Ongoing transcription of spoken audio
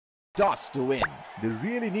toss to win. They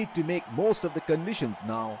really need to make most of the conditions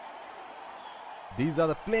now. These are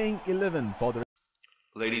the playing 11 for the...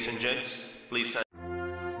 Ladies and gents, please stand.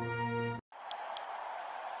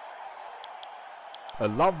 A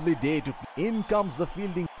lovely day to play. In comes the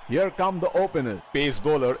fielding. Here come the openers. Pace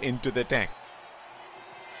bowler into the tank.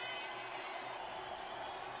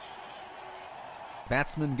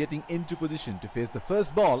 Batsman getting into position to face the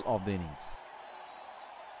first ball of the innings.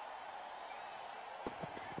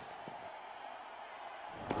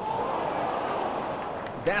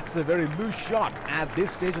 That's a very loose shot at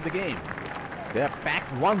this stage of the game. They're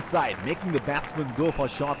packed one side, making the batsman go for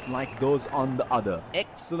shots like those on the other.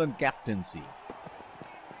 Excellent captaincy.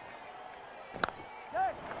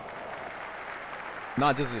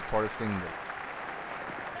 Nudges it for a single.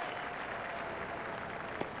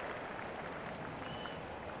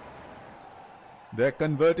 They're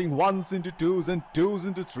converting ones into twos and twos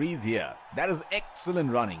into threes here. That is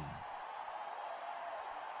excellent running.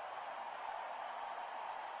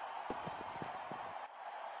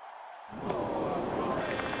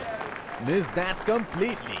 Missed that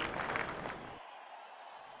completely.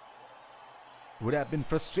 Would have been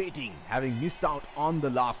frustrating having missed out on the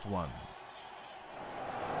last one.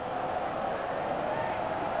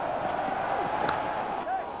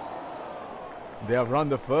 They have run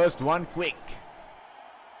the first one quick.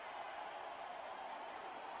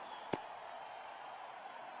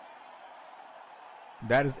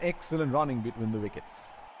 That is excellent running between the wickets.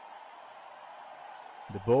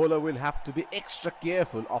 The bowler will have to be extra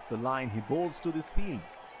careful of the line he bowls to this field.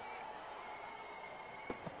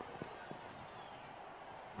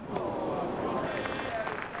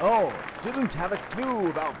 Oh, didn't have a clue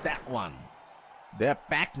about that one. They're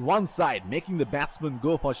packed one side, making the batsman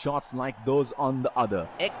go for shots like those on the other.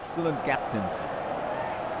 Excellent captaincy.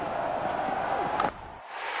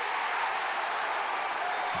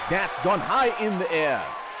 That's gone high in the air,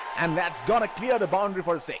 and that's gonna clear the boundary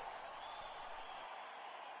for 6.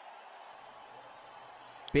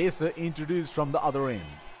 Pacer introduced from the other end.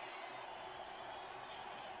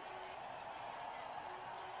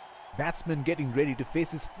 Batsman getting ready to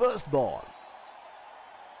face his first ball.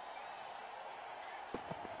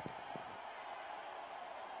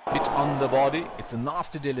 Hit on the body. It's a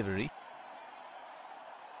nasty delivery.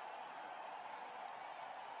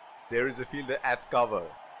 There is a fielder at cover.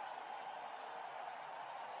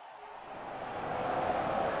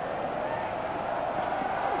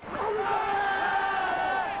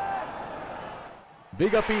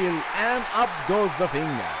 Big appeal, and up goes the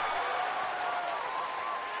finger.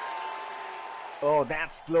 Oh,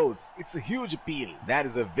 that's close. It's a huge appeal. That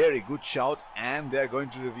is a very good shout, and they're going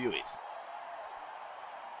to review it.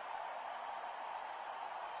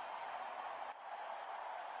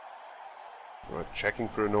 We're checking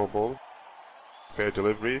for a no ball. Fair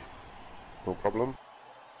delivery, no problem.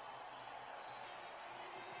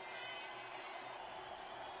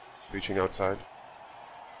 Reaching outside.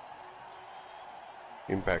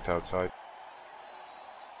 Impact outside.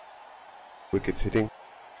 Wickets hitting.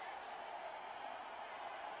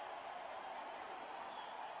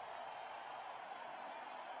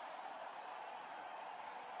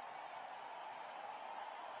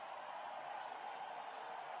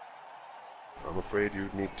 I'm afraid you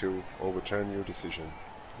need to overturn your decision.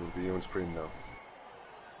 It will be on screen now.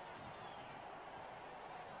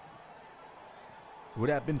 Would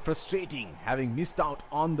have been frustrating having missed out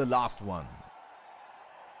on the last one.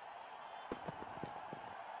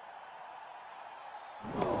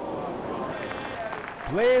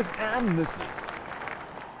 Plays and misses.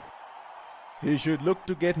 He should look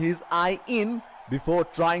to get his eye in before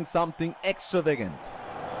trying something extravagant.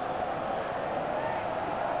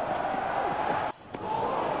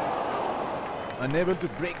 Unable to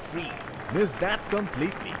break free. Missed that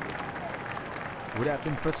completely. Would have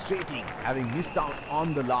been frustrating having missed out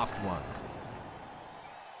on the last one.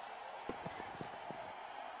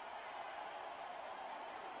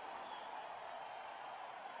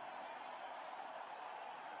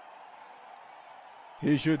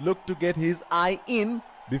 He should look to get his eye in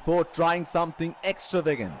before trying something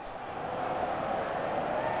extravagant.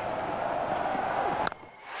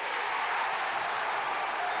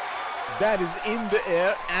 That is in the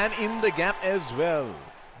air and in the gap as well.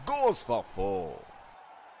 Goes for 4.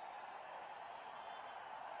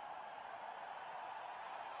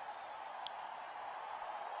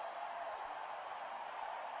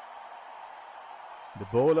 The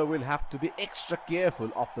bowler will have to be extra careful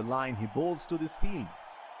of the line he bowls to this field.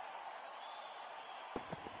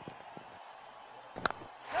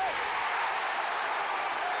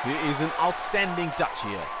 He is an outstanding touch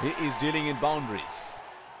here. He is dealing in boundaries.